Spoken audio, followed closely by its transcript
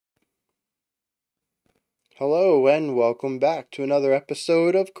Hello and welcome back to another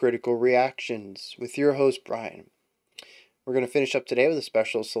episode of Critical Reactions with your host Bryan. We're going to finish up today with a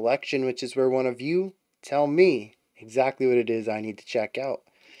special selection, which is where one of you tell me exactly what it is I need to check out.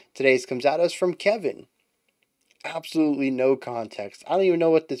 Today's comes at us from Kevin. Absolutely no context. I don't even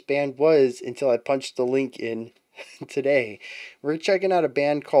know what this band was until I punched the link in today. We're checking out a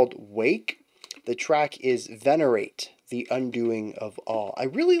band called Wake. The track is Venerate, The Undoing of All. I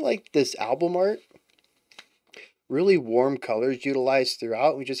really like this album art. Really warm colors utilized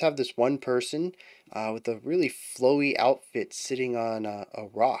throughout. We just have this one person with a really flowy outfit sitting on a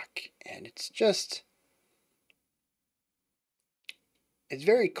rock. And it's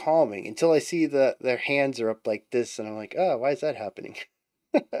very calming until I see their hands are up like this. And I'm like, oh, why is that happening?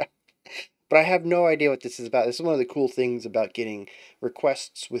 But I have no idea what this is about. This is one of the cool things about getting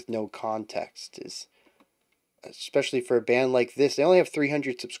requests with no context is, especially for a band like this, they only have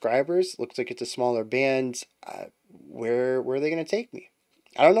 300 subscribers. Looks like it's a smaller band. Where are they going to take me?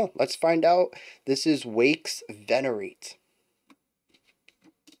 I don't know. Let's find out. This is Wake's Venerate.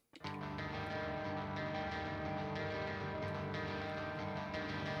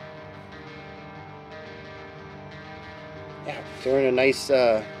 Yeah, so we're in a nice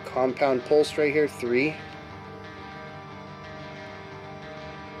compound pulse right here, 3.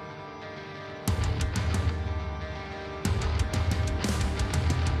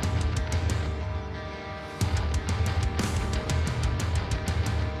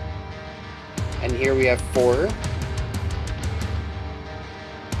 And here we have 4.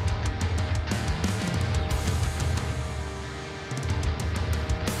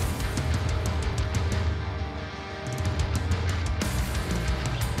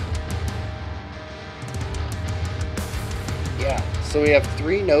 Yeah, so we have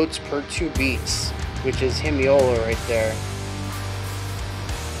 3 notes per 2 beats, which is hemiola right there.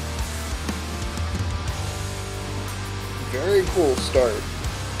 Very cool start.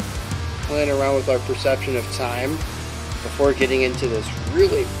 Playing around with our perception of time before getting into this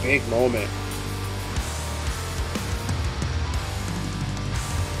really big moment.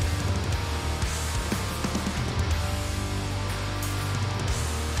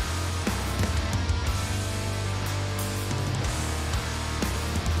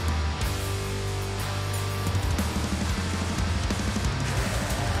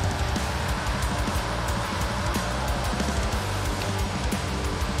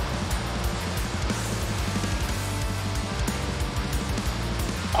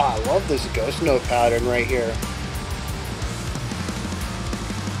 I love this ghost note pattern right here.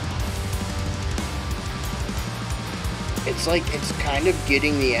 It's like it's kind of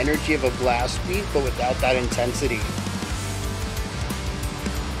getting the energy of a blast beat, but without that intensity.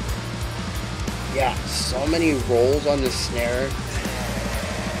 Yeah, so many rolls on the snare.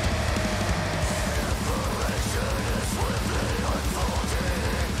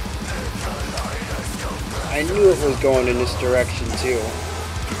 I knew it was going in this direction too.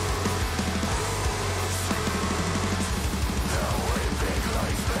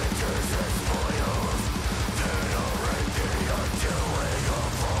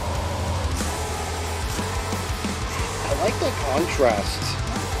 I like the contrast.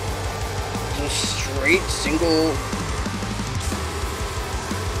 Just straight single.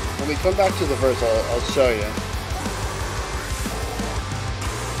 When we come back to the verse, I'll show you.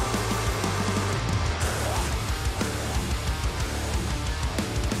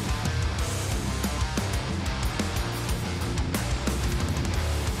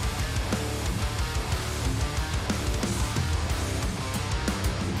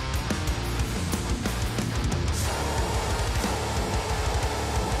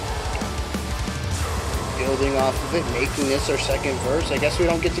 Building off of it, making this our second verse. I guess we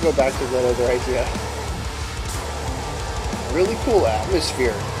don't get to go back to that other idea. Really cool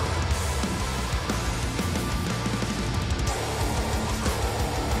atmosphere.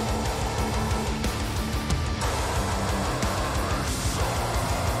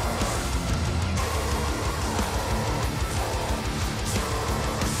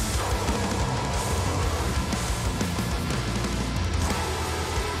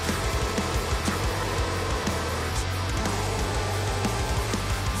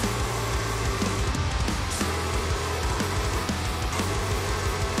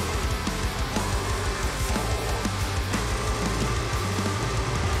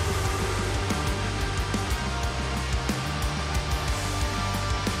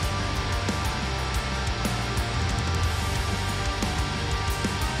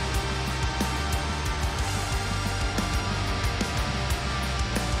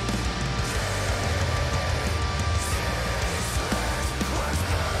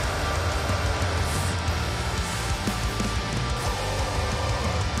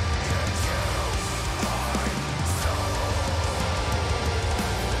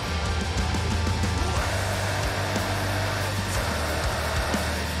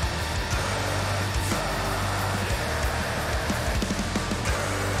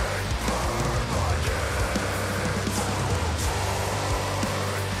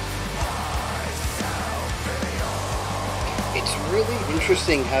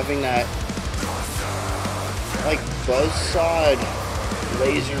 interesting having that like buzzsawed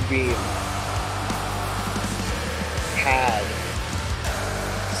laser beam pad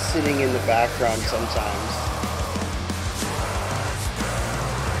sitting in the background sometimes.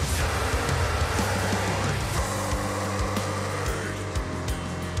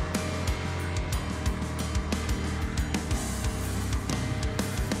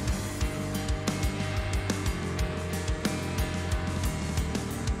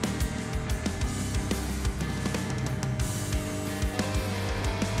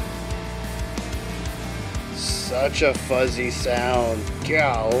 Such a fuzzy sound.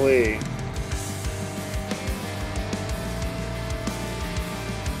 Golly.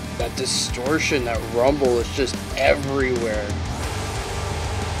 That distortion, that rumble is just everywhere.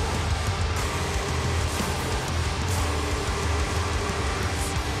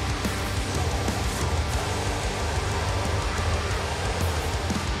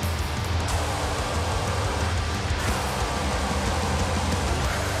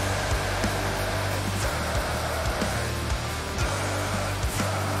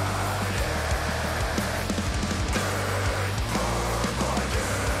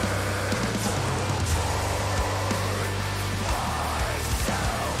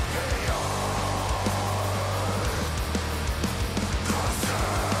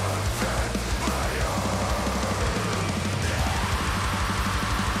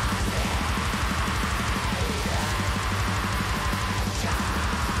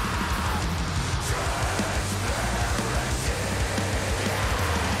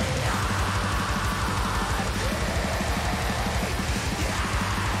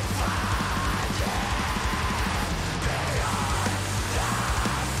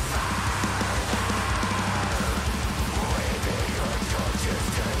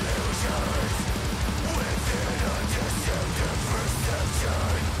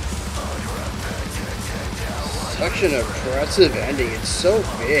 Such an impressive ending. It's so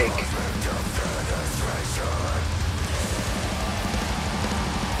big.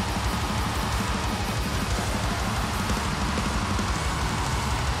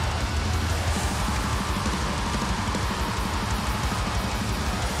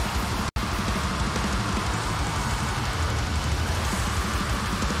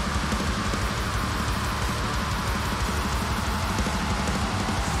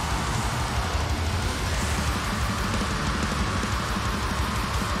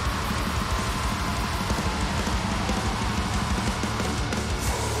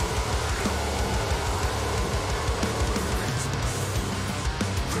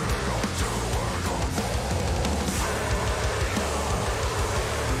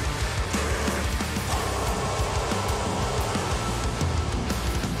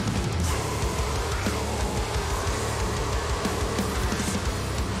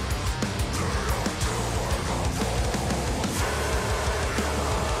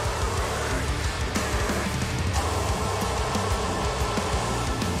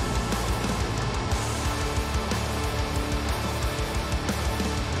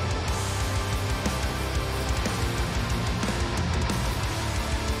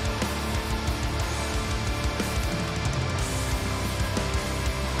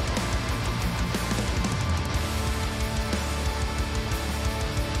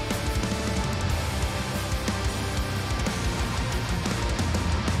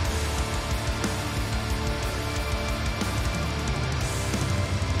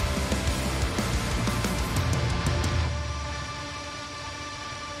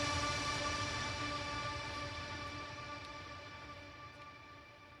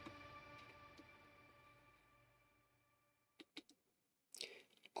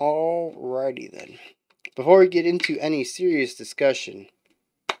 Alrighty then. Before we get into any serious discussion,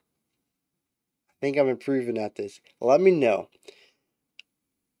 I think I'm improving at this. Let me know.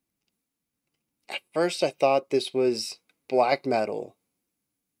 At first I thought this was black metal.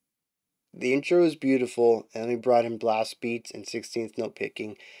 The intro is beautiful, and we brought in blast beats and 16th note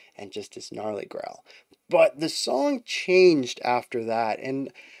picking and just this gnarly growl. But the song changed after that,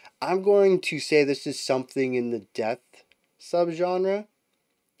 and I'm going to say this is something in the death subgenre.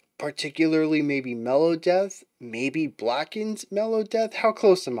 Particularly maybe mellow death, maybe blackened mellow death. How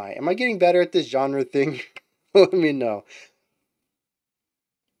close am I? Am I getting better at this genre thing? Let me know.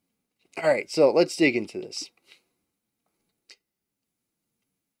 Alright, so let's dig into this.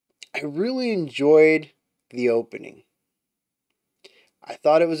 I really enjoyed the opening. I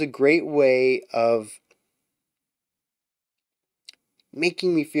thought it was a great way of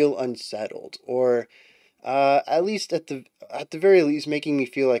making me feel unsettled, or at least at the very least making me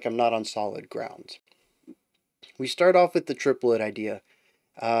feel like I'm not on solid ground. We start off with the triplet idea.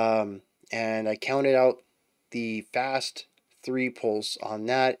 And I counted out the fast 3 pulse on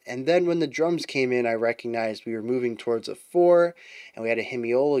that. And then when the drums came in, I recognized we were moving towards a 4, and we had a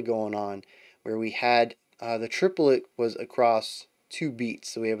hemiola going on where we had the triplet was across 2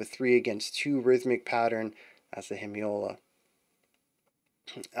 beats. So we have a 3 against 2 rhythmic pattern. That's the hemiola.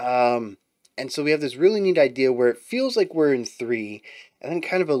 And so we have this really neat idea where it feels like we're in 3 and then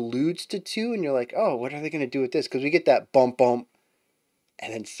kind of alludes to 2, and you're like, oh, what are they going to do with this? Because we get that bump bump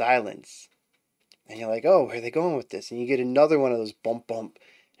and then silence. And you're like, oh, where are they going with this? And you get another one of those bump bump.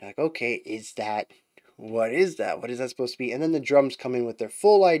 You're like, okay, what is that? What is that supposed to be? And then the drums come in with their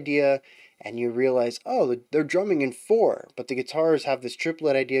full idea, and you realize, oh, they're drumming in 4, but the guitars have this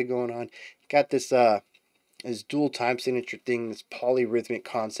triplet idea going on. Got this dual time signature thing, this polyrhythmic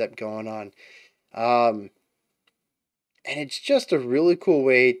concept going on. And it's just a really cool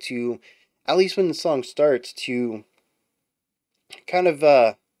way to, at least when the song starts, to kind of,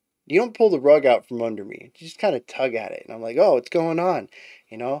 you don't pull the rug out from under me. You just kind of tug at it. And I'm like, oh, what's going on?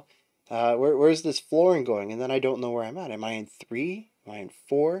 You know, where's this flooring going? And then I don't know where I'm at. Am I in 3? Am I in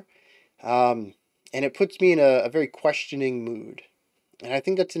 4? And it puts me in a very questioning mood. And I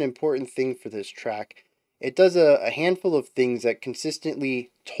think that's an important thing for this track. It does a handful of things that consistently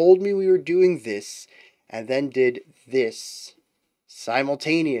told me we were doing this and then did this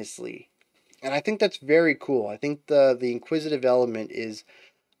simultaneously. And I think that's very cool. I think the inquisitive element is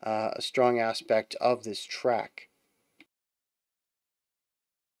a strong aspect of this track.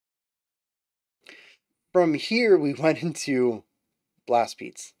 From here, we went into blast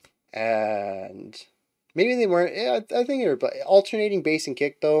beats. And maybe they weren't, yeah, I think they were alternating bass and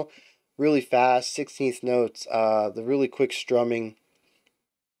kick, though. Really fast, 16th notes, the really quick strumming,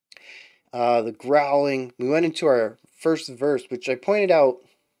 the growling. We went into our first verse, which I pointed out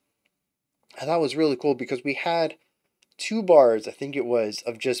I thought was really cool because we had 2 bars, I think it was,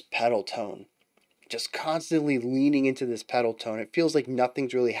 of just pedal tone. Just constantly leaning into this pedal tone. It feels like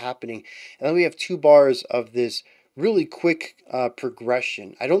nothing's really happening. And then we have 2 bars of this really quick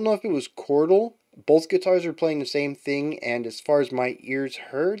progression. I don't know if it was chordal. Both guitars are playing the same thing, and as far as my ears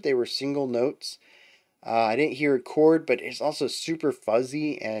heard, they were single notes. I didn't hear a chord, but it's also super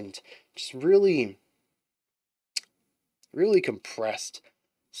fuzzy and just really, really compressed.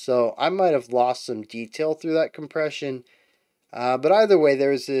 So I might have lost some detail through that compression. But either way,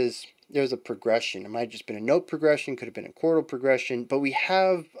 there's a progression. It might have just been a note progression, could have been a chordal progression, but we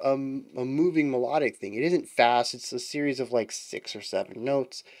have a moving melodic thing. It isn't fast, it's a series of like 6 or 7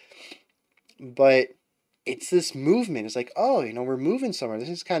 notes, but it's this movement. It's like, oh, we're moving somewhere. This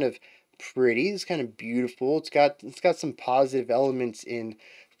is kind of pretty, this is kind of beautiful. It's got some positive elements in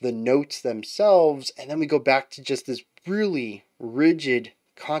the notes themselves, and then we go back to just this really rigid,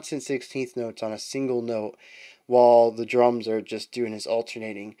 constant 16th notes on a single note, while the drums are just doing this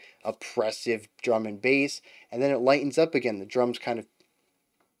alternating oppressive drum and bass, and then it lightens up again. The drums kind of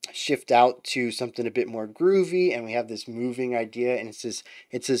shift out to something a bit more groovy, and we have this moving idea, and it's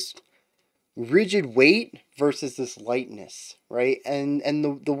this rigid weight versus this lightness, right? And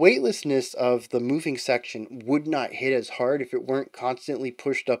the weightlessness of the moving section would not hit as hard if it weren't constantly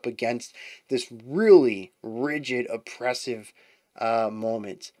pushed up against this really rigid, oppressive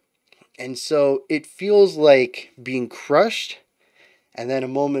moment. And so it feels like being crushed and then a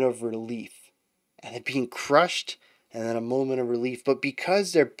moment of relief. And then being crushed and then a moment of relief. But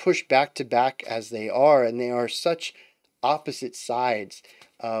because they're pushed back to back as they are, and they are such opposite sides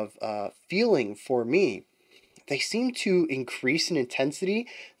of feeling for me, they seem to increase in intensity.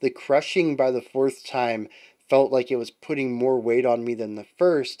 The crushing by the 4th time felt like it was putting more weight on me than the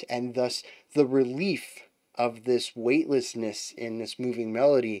first, and thus the relief of this weightlessness in this moving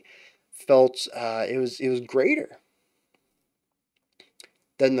melody felt it was greater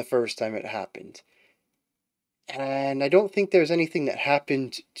than the first time it happened. And I don't think there's anything that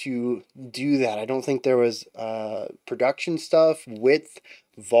happened to do that. I don't think there was production stuff, width,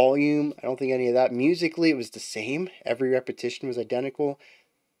 volume. I don't think any of that. Musically, it was the same. Every repetition was identical.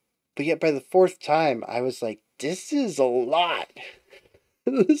 But yet by the 4th time, I was like, this is a lot.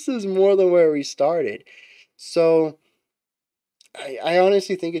 This is more than where we started. So I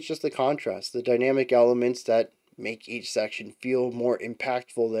honestly think it's just the contrast, the dynamic elements that make each section feel more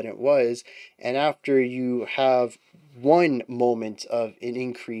impactful than it was. And after you have one moment of an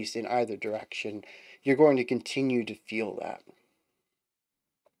increase in either direction, you're going to continue to feel that.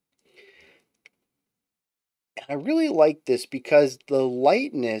 And I really like this because the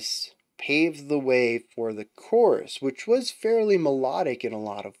lightness paved the way for the chorus, which was fairly melodic in a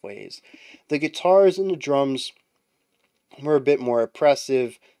lot of ways. The guitars and the drums were a bit more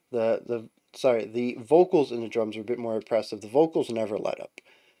oppressive. The sorry, the vocals in the drums were a bit more impressive. The vocals never let up.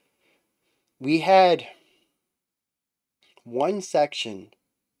 We had one section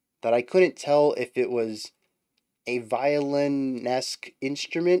that I couldn't tell if it was a violin-esque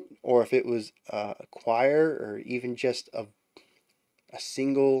instrument or if it was a choir or even just a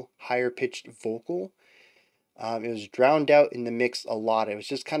single higher pitched vocal. It was drowned out in the mix a lot. I was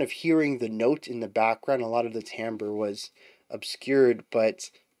just kind of hearing the note in the background. A lot of the timbre was obscured, but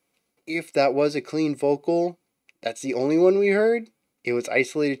if that was a clean vocal, that's the only one we heard. It was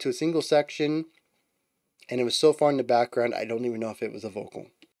isolated to a single section, and it was so far in the background, I don't even know if it was a vocal.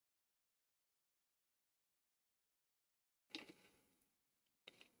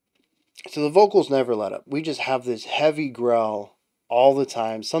 So the vocals never let up. We just have this heavy growl all the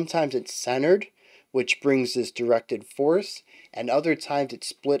time. Sometimes it's centered, which brings this directed force, and other times it's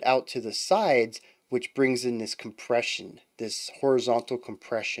split out to the sides, which brings in this compression, this horizontal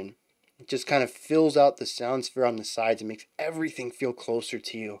compression. It just kind of fills out the sound sphere on the sides and makes everything feel closer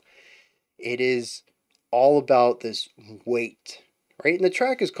to you. It is all about this weight, right? And the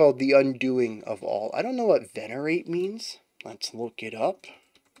track is called The Undoing of All. I don't know what venerate means. Let's look it up,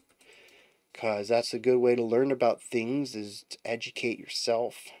 because that's a good way to learn about things, is to educate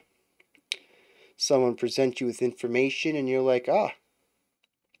yourself. Someone presents you with information and you're like,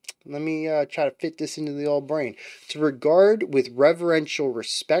 let me try to fit this into the old brain. To regard with reverential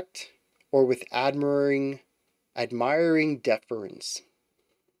respect or with admiring deference.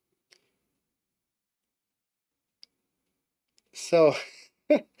 So,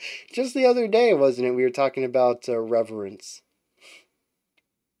 just the other day, wasn't it? We were talking about reverence.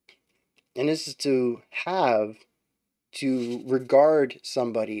 And this is to regard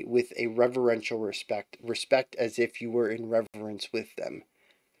somebody with a reverential respect as if you were in reverence with them.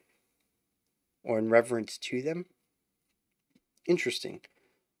 Or in reverence to them. Interesting.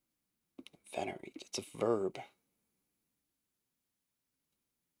 Venerate, it's a verb.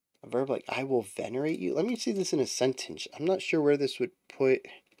 A verb like, I will venerate you. Let me see this in a sentence. I'm not sure where this would put,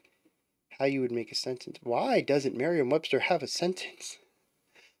 how you would make a sentence. Why doesn't Merriam-Webster have a sentence?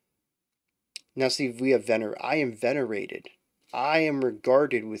 Now see, if we have I am venerated. I am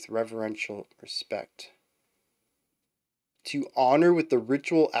regarded with reverential respect. To honor with the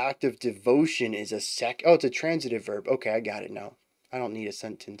ritual act of devotion is it's a transitive verb. Okay, I got it now. I don't need a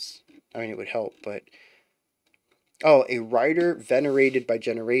sentence. I mean, it would help, but... Oh, a writer venerated by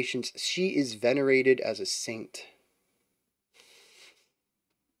generations. She is venerated as a saint.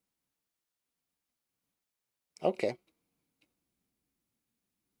 Okay.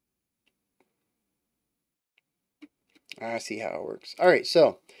 I see how it works. All right,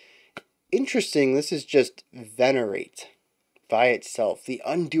 so interesting. This is just venerate by itself, the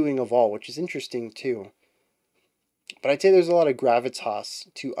undoing of all, which is interesting too. But I'd say there's a lot of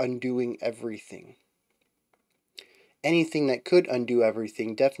gravitas to undoing everything. Anything that could undo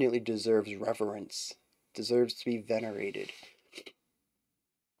everything definitely deserves reverence, deserves to be venerated.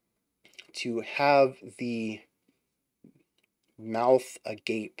 To have the mouth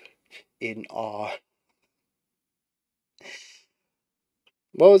agape in awe.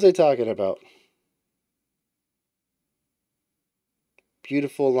 What was I talking about?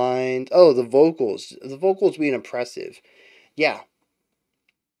 Beautiful lines. Oh, the vocals. The vocals being impressive. Yeah.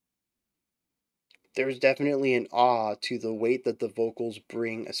 There's definitely an awe to the weight that the vocals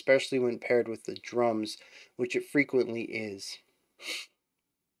bring, especially when paired with the drums, which it frequently is.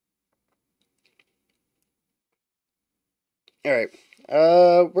 Alright.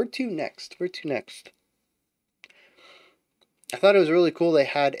 Where to next? I thought it was really cool they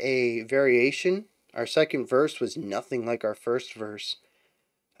had a variation. Our second verse was nothing like our first verse.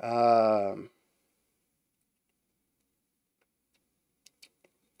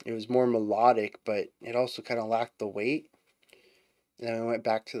 It was more melodic, but it also kind of lacked the weight. And then we went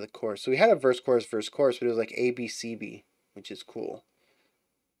back to the chorus. So we had a verse, chorus, but it was like A, B, C, B, which is cool.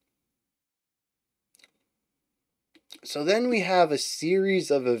 So then we have a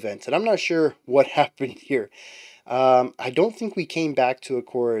series of events, and I'm not sure what happened here. I don't think we came back to a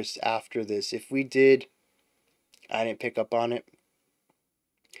chorus after this. If we did, I didn't pick up on it.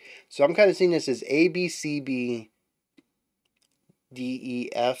 So I'm kind of seeing this as A, B, C, B, D, E,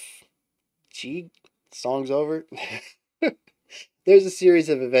 F, G. Song's over. There's a series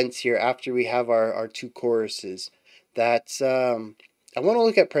of events here after we have our two choruses that I want to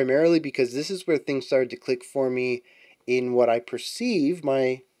look at primarily because this is where things started to click for me in what I perceive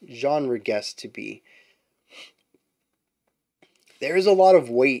my genre guess to be. There is a lot of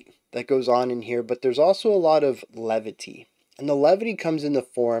weight that goes on in here, but there's also a lot of levity. And the levity comes in the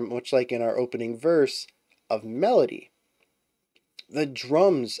form, much like in our opening verse, of melody. The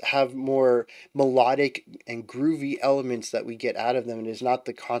drums have more melodic and groovy elements that we get out of them. It is not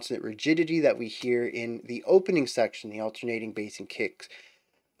the constant rigidity that we hear in the opening section, the alternating bass and kicks.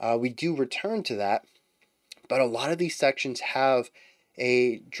 We do return to that, but a lot of these sections have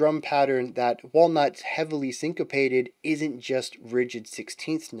a drum pattern that, while not heavily syncopated, isn't just rigid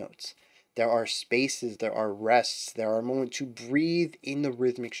 16th notes. There are spaces, there are rests, there are moments to breathe in the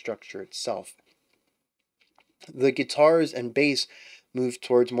rhythmic structure itself. The guitars and bass move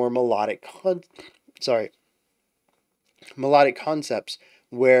towards more melodic concepts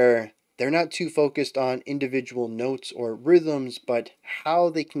where they're not too focused on individual notes or rhythms, but how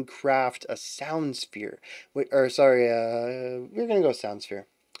they can craft a sound sphere. We're going to go sound sphere.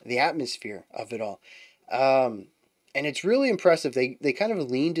 The atmosphere of it all. And it's really impressive. They kind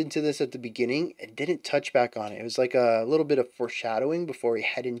of leaned into this at the beginning and didn't touch back on it. It was like a little bit of foreshadowing before we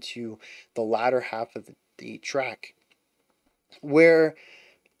head into the latter half of the track, where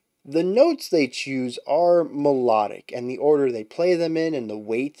the notes they choose are melodic, and the order they play them in and the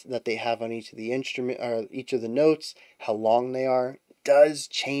weight that they have on each of the instrument or each of the notes, how long they are, does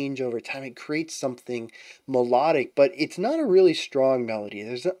change over time. It creates something melodic, but it's not a really strong melody.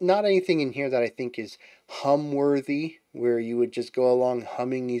 There's not anything in here that I think is hum-worthy, where you would just go along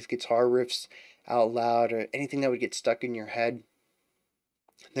humming these guitar riffs out loud, or anything that would get stuck in your head.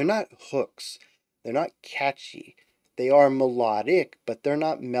 They're not hooks. They're not catchy. They are melodic, but they're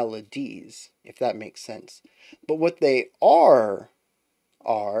not melodies, if that makes sense. But what they are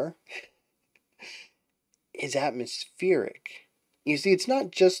is atmospheric. You see, it's not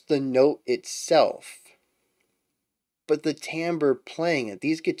just the note itself, but the timbre playing it.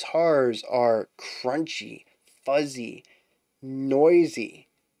 These guitars are crunchy, fuzzy, noisy.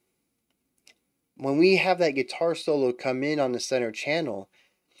 When we have that guitar solo come in on the center channel,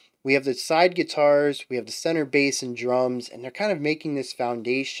 we have the side guitars, we have the center bass and drums, and they're kind of making this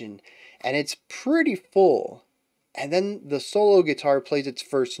foundation, and it's pretty full. And then the solo guitar plays its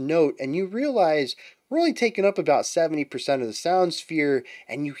first note, and you realize we're only taking up about 70% of the sound sphere,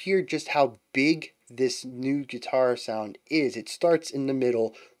 and you hear just how big this new guitar sound is. It starts in the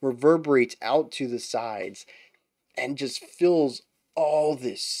middle, reverberates out to the sides, and just fills all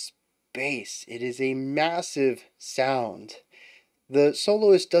this space. It is a massive sound. The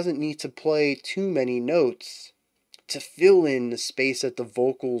soloist doesn't need to play too many notes to fill in the space that the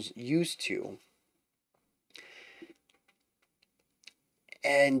vocals used to.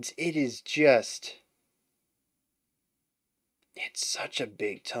 And it's such a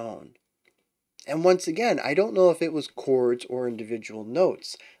big tone. And once again, I don't know if it was chords or individual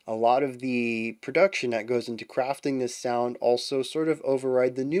notes. A lot of the production that goes into crafting this sound also sort of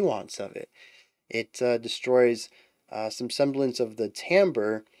override the nuance of it. It destroys some semblance of the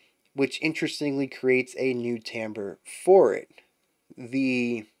timbre, which interestingly creates a new timbre for it.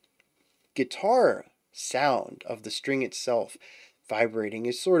 The guitar sound of the string itself vibrating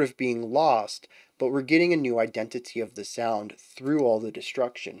is sort of being lost, but we're getting a new identity of the sound through all the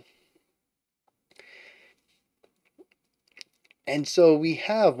destruction. And so we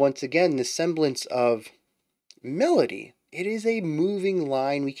have, once again, the semblance of melody. It is a moving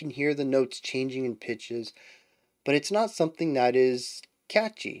line. We can hear the notes changing in pitches, but it's not something that is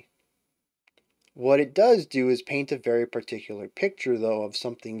catchy. What it does do is paint a very particular picture, though, of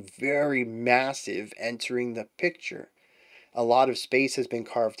something very massive entering the picture. A lot of space has been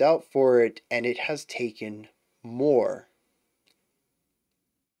carved out for it, and it has taken more.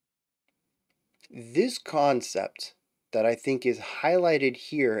 This concept that I think is highlighted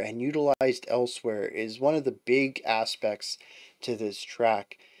here and utilized elsewhere is one of the big aspects to this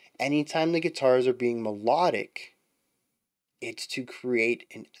track. Anytime the guitars are being melodic, it's to create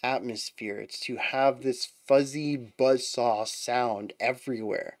an atmosphere. It's to have this fuzzy buzzsaw sound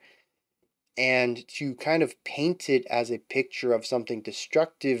everywhere, and to kind of paint it as a picture of something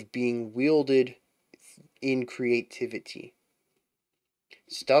destructive being wielded in creativity.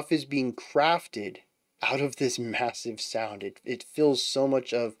 Stuff is being crafted out of this massive sound. It fills so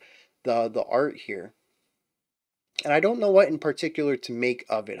much of the art here. And I don't know what in particular to make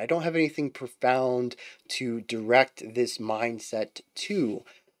of it. I don't have anything profound to direct this mindset to.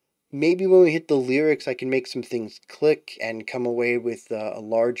 Maybe when we hit the lyrics, I can make some things click and come away with a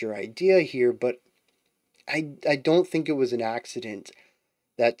larger idea here, but I don't think it was an accident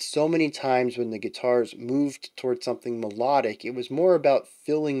that so many times when the guitars moved towards something melodic, it was more about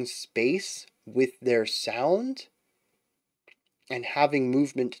filling space with their sound and having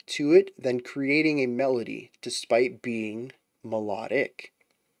movement to it than creating a melody despite being melodic.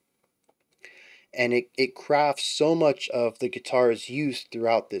 And it crafts so much of the guitar's use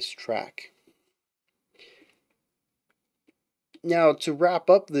throughout this track. Now, to wrap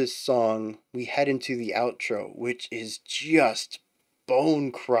up this song, we head into the outro, which is just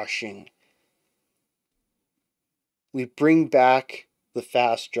bone crushing. We bring back the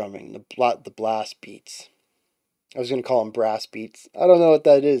fast drumming, the blast beats. I was going to call them brass beats. I don't know what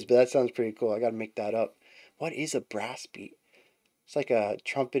that is, but that sounds pretty cool. I got to make that up. What is a brass beat? It's like a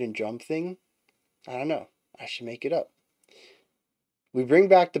trumpet and drum thing. I don't know. I should make it up. We bring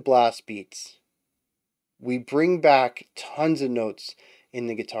back the blast beats. We bring back tons of notes in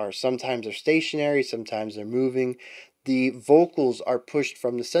the guitar. Sometimes they're stationary, sometimes they're moving. The vocals are pushed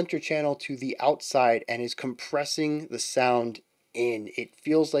from the center channel to the outside and is compressing the sound in. It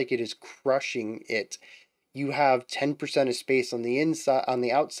feels like it is crushing it. You have 10% of space on the inside, on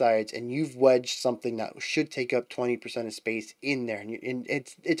the outsides, and you've wedged something that should take up 20% of space in there, and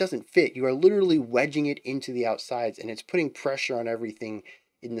it doesn't fit. You are literally wedging it into the outsides, and it's putting pressure on everything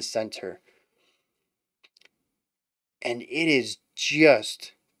in the center. And it is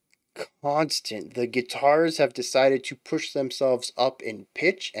just constant. The guitars have decided to push themselves up in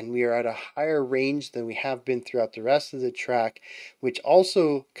pitch, and we are at a higher range than we have been throughout the rest of the track, which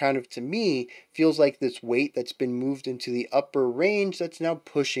also kind of, to me, feels like this weight that's been moved into the upper range that's now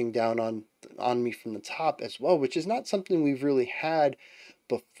pushing down on me from the top as well, which is not something we've really had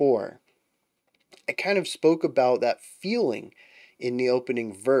before. I kind of spoke about that feeling in the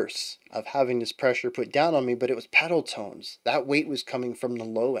opening verse of having this pressure put down on me, but it was pedal tones. That weight was coming from the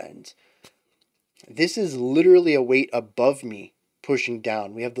low end. This is literally a weight above me pushing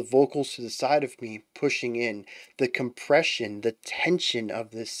down. We have the vocals to the side of me pushing in. The compression, the tension of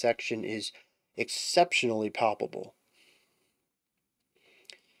this section is exceptionally palpable.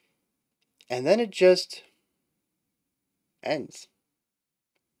 And then it just ends.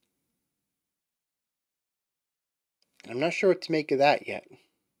 I'm not sure what to make of that yet.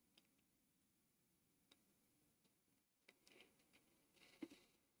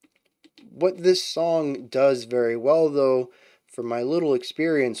 What this song does very well, though, from my little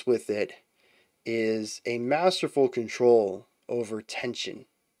experience with it, is a masterful control over tension.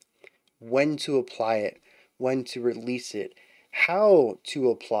 When to apply it, when to release it, how to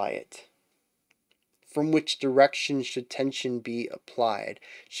apply it. From which direction should tension be applied?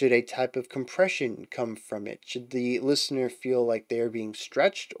 Should a type of compression come from it? Should the listener feel like they are being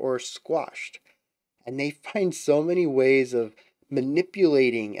stretched or squashed? And they find so many ways of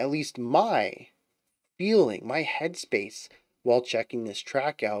manipulating at least my feeling, my headspace while checking this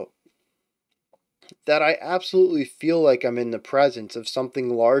track out, that I absolutely feel like I'm in the presence of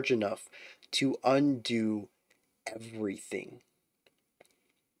something large enough to undo everything.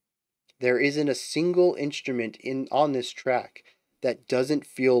 There isn't a single instrument on this track that doesn't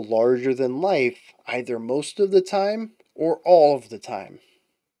feel larger than life, either most of the time or all of the time.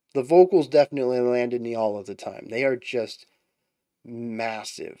 The vocals definitely land in the all of the time. They are just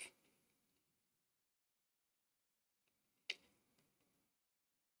massive.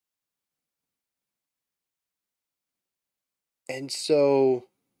 And so,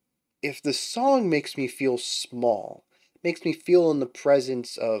 if the song makes me feel small, makes me feel in the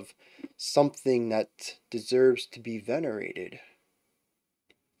presence of something that deserves to be venerated,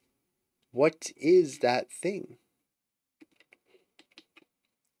 what is that thing?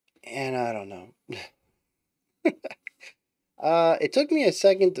 And I don't know. It took me a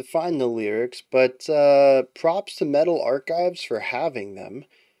second to find the lyrics, but props to Metal Archives for having them.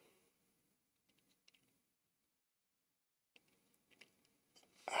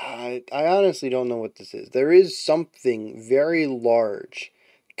 I honestly don't know what this is. There is something very large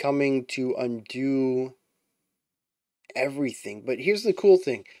coming to undo everything. But here's the cool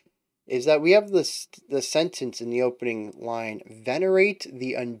thing, is that we have the sentence in the opening line, venerate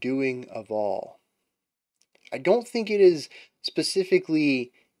the undoing of all. I don't think it is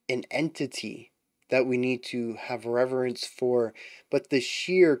specifically an entity that we need to have reverence for, but the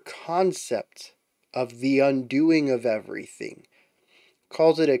sheer concept of the undoing of everything.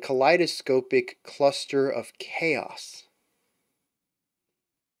 Calls it a kaleidoscopic cluster of chaos.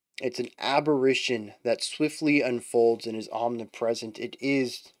 It's an aberration that swiftly unfolds and is omnipresent. It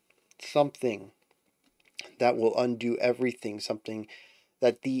is something that will undo everything, something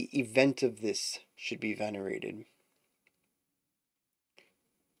that the event of this should be venerated.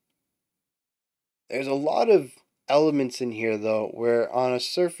 There's a lot of elements in here, though, where on a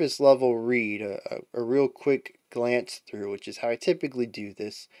surface level read, a real quick glance through, which is how I typically do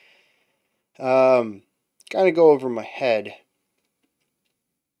this, kind of go over my head.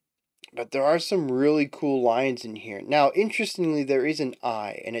 But there are some really cool lines in here. Now, interestingly, there is an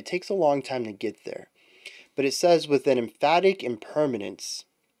I, and it takes a long time to get there. But it says, with an emphatic impermanence,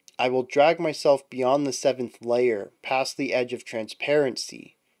 I will drag myself beyond the seventh layer, past the edge of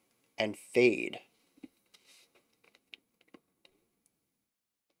transparency, and fade.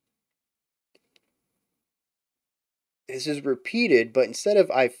 This is repeated, but instead of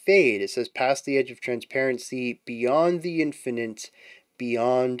I fade, it says past the edge of transparency, beyond the infinite,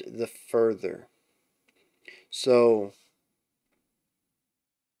 beyond the further. So,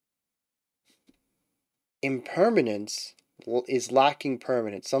 impermanence is lacking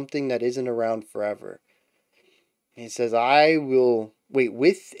permanence, something that isn't around forever. And he says, I will, wait,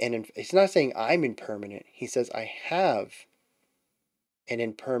 with an, it's not saying I'm impermanent. He says, I have an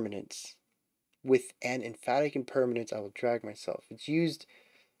impermanence. With an emphatic impermanence, I will drag myself. It's used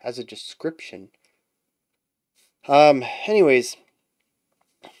as a description. Anyways,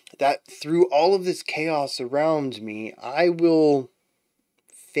 that through all of this chaos around me, I will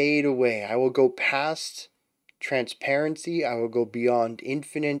fade away. I will go past transparency. I will go beyond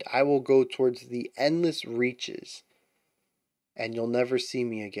infinite. I will go towards the endless reaches. And you'll never see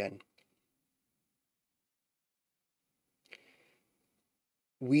me again.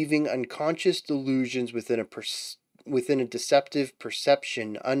 Weaving unconscious delusions within a deceptive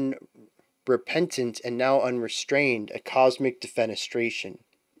perception, unrepentant and now unrestrained, a cosmic defenestration.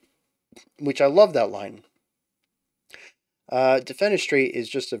 Which I love that line. Defenestrate is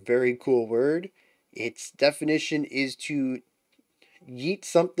just a very cool word. Its definition is to yeet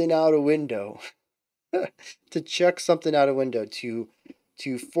something out a window. To chuck something out a window.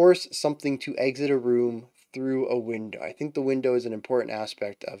 To force something to exit a room through a window. I think the window is an important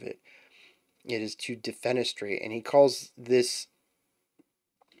aspect of it. It is to defenestrate. And he calls this...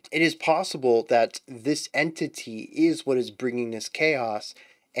 It is possible that this entity is what is bringing this chaos.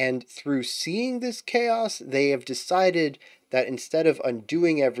 And through seeing this chaos, they have decided that instead of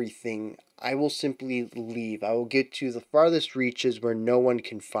undoing everything, I will simply leave. I will get to the farthest reaches where no one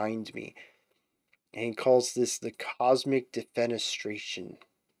can find me. And he calls this the cosmic defenestration,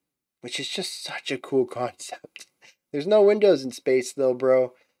 which is just such a cool concept. There's no windows in space though,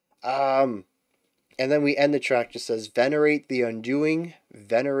 bro. And then we end the track, just says, venerate the undoing,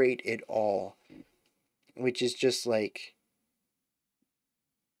 venerate it all. Which is just like,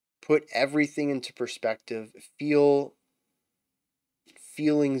 put everything into perspective, feel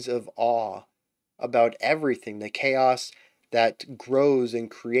feelings of awe about everything, the chaos that grows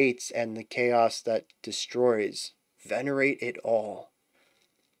and creates and the chaos that destroys. Venerate it all.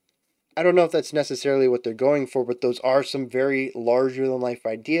 I don't know if that's necessarily what they're going for, but those are some very larger than life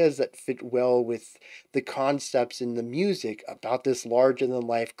ideas that fit well with the concepts in the music about this larger than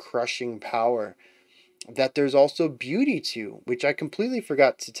life crushing power that there's also beauty to, which I completely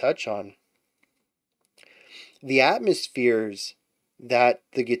forgot to touch on. The atmospheres that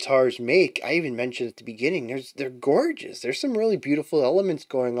the guitars make, I even mentioned at the beginning, they're gorgeous. There's some really beautiful elements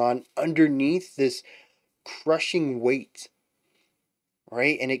going on underneath this crushing weight,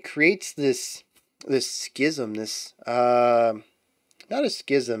 right? And it creates this schism, this not a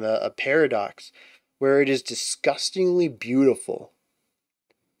schism, a paradox, where it is disgustingly beautiful.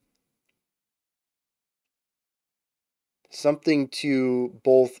 Something to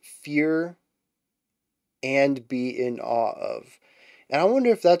both fear and be in awe of. And I wonder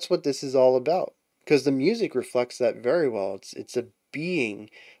if that's what this is all about, because the music reflects that very well. It's a being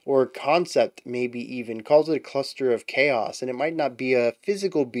or a concept, maybe even calls it a cluster of chaos, and it might not be a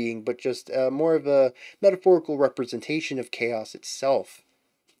physical being, but just more of a metaphorical representation of chaos itself.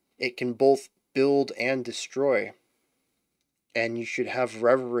 It can both build and destroy, and you should have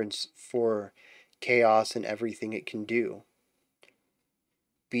reverence for chaos and everything it can do.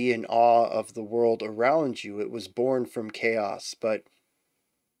 Be in awe of the world around you. It was born from chaos, but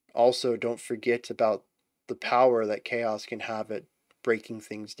also don't forget about the power that chaos can have at breaking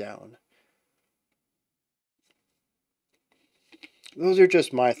things down. Those are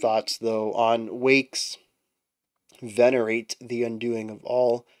just my thoughts, though, on Wake's Venerate the Undoing of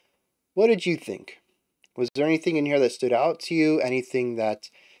All. What did you think? Was there anything in here that stood out to you? Anything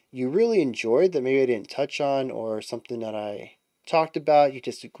that you really enjoyed that maybe I didn't touch on, or something that I talked about, you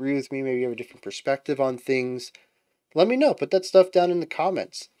disagree with me, maybe you have a different perspective on things? Let me know. Put that stuff down in the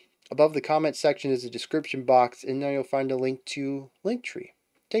comments. Above the comment section is a description box, and there you'll find a link to Linktree.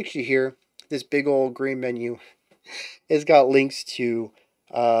 Takes you here. This big old green menu has got links to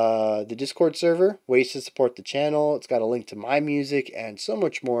the Discord server, ways to support the channel. It's got a link to my music and so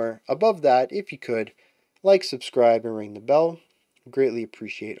much more. Above that, if you could, like, subscribe, and ring the bell. Greatly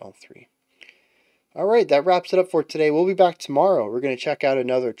appreciate all three. Alright, that wraps it up for today. We'll be back tomorrow. We're going to check out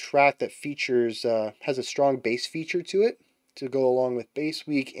another track that features, has a strong bass feature to it to go along with Bass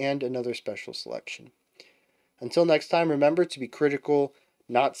Week, and another special selection. Until next time, remember to be critical,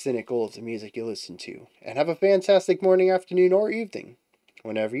 not cynical of the music you listen to. And have a fantastic morning, afternoon, or evening,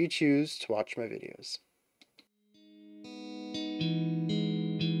 whenever you choose to watch my videos.